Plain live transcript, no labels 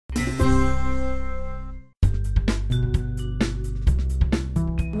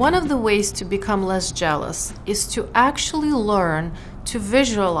One of the ways to become less jealous is to actually learn to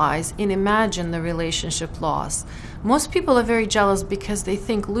visualize and imagine the relationship loss. Most people are very jealous because they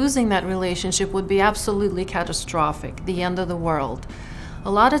think losing that relationship would be absolutely catastrophic, the end of the world.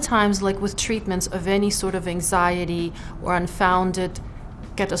 A lot of times, like with treatments of any sort of anxiety or unfounded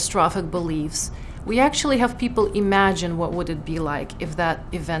catastrophic beliefs, we actually have people imagine what would it be like if that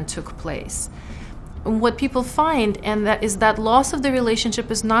event took place. And what people find is that loss of the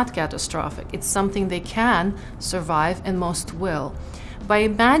relationship is not catastrophic. It's something they can survive, and most will. By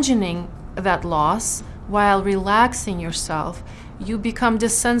imagining that loss while relaxing yourself, you become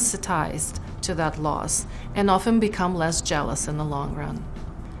desensitized to that loss and often become less jealous in the long run.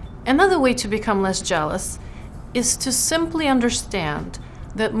 Another way to become less jealous is to simply understand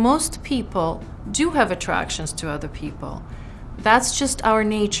that most people do have attractions to other people. That's just our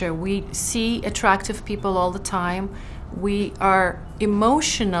nature. We see attractive people all the time. We are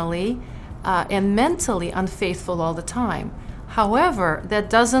emotionally and mentally unfaithful all the time. However, that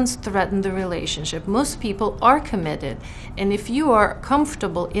doesn't threaten the relationship. Most people are committed, and if you are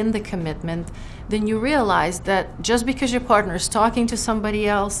comfortable in the commitment, then you realize that just because your partner is talking to somebody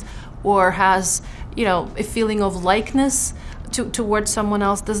else or has, a feeling of likeness towards someone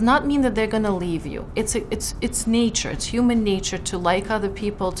else does not mean that they're going to leave you. It's nature. It's human nature to like other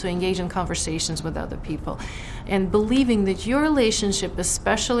people, to engage in conversations with other people, and believing that your relationship is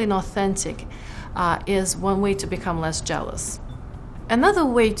special and authentic is one way to become less jealous. Another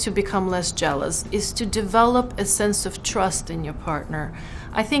way to become less jealous is to develop a sense of trust in your partner.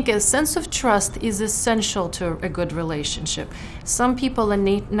 I think a sense of trust is essential to a good relationship. Some people are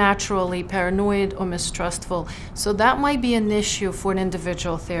naturally paranoid or mistrustful, so that might be an issue for an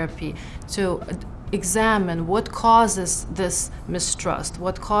individual therapy to examine what causes this mistrust,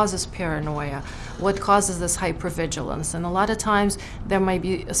 what causes paranoia, what causes this hypervigilance. And a lot of times there might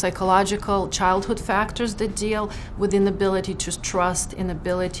be psychological childhood factors that deal with inability to trust,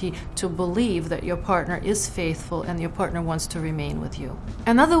 inability to believe that your partner is faithful and your partner wants to remain with you.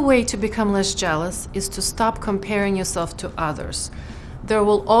 Another way to become less jealous is to stop comparing yourself to others. There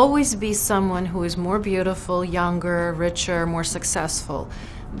will always be someone who is more beautiful, younger, richer, more successful.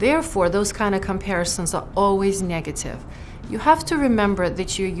 Therefore, those kind of comparisons are always negative. You have to remember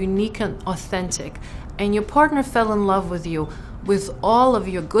that you're unique and authentic, and your partner fell in love with you with all of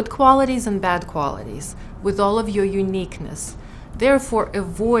your good qualities and bad qualities, with all of your uniqueness. Therefore,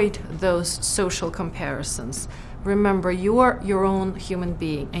 avoid those social comparisons. Remember, you are your own human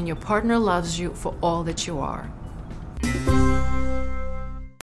being, and your partner loves you for all that you are.